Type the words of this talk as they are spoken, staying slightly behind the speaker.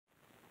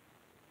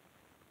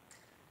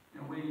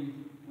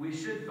we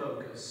should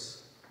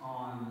focus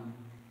on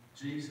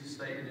Jesus'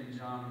 statement in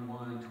John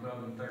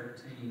 1:12 and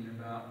 13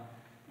 about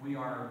we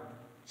are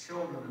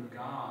children of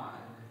God.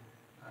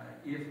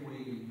 If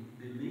we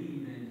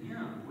believe in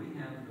Him, we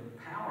have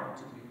the power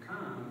to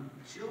become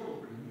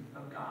children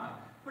of God.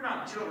 We're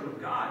not children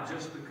of God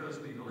just because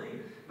we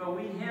believe, but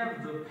we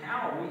have the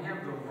power, we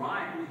have the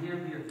right, we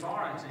have the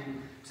authority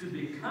to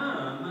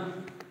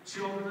become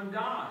children of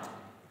God.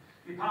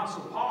 The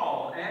Apostle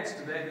Paul adds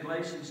to that in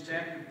Galatians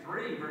chapter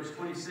 3, verse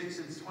 26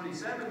 and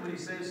 27, when he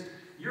says,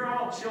 you're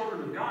all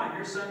children of God,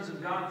 you're sons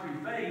of God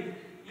through faith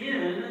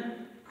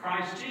in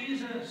Christ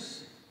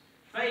Jesus.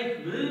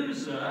 Faith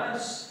moves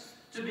us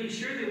to be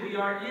sure that we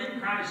are in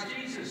Christ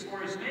Jesus.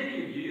 For as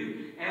many of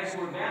you as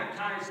were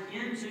baptized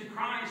into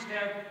Christ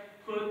have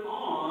put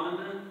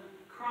on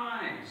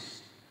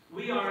Christ.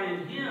 We are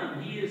in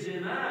Him. He is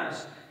in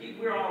us.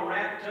 We're all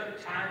wrapped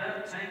up, tied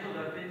up, tangled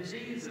up in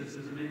Jesus,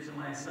 as I mentioned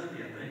last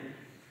Sunday, I think.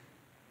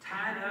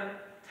 Tied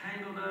up,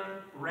 tangled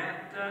up,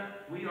 wrapped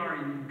up. We are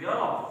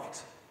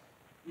engulfed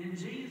in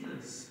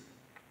Jesus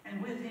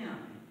and with Him.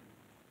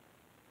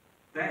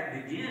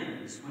 That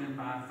begins when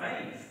by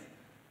faith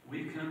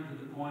we come to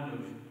the point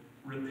of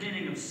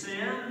repenting of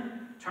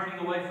sin, turning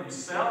away from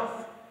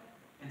self,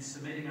 and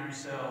submitting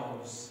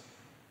ourselves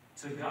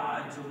to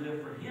God to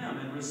live for Him,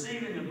 and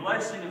receiving the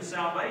blessing of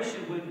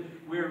salvation when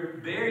we're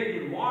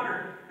buried in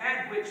water,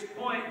 at which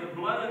point the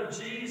blood of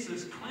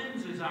Jesus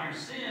cleanses our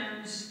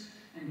sins,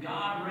 and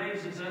God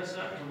raises us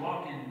up to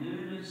walk in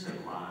newness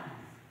of life.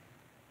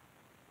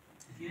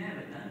 If you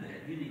haven't done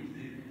that, you need to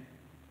do that.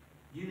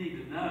 You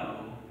need to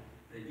know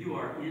that you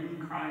are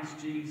in Christ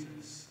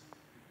Jesus,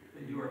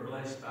 that you are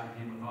blessed by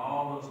Him with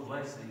all those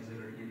blessings that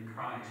are in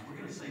Christ. We're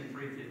going to sing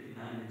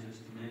 359 in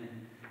just a minute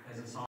as a song.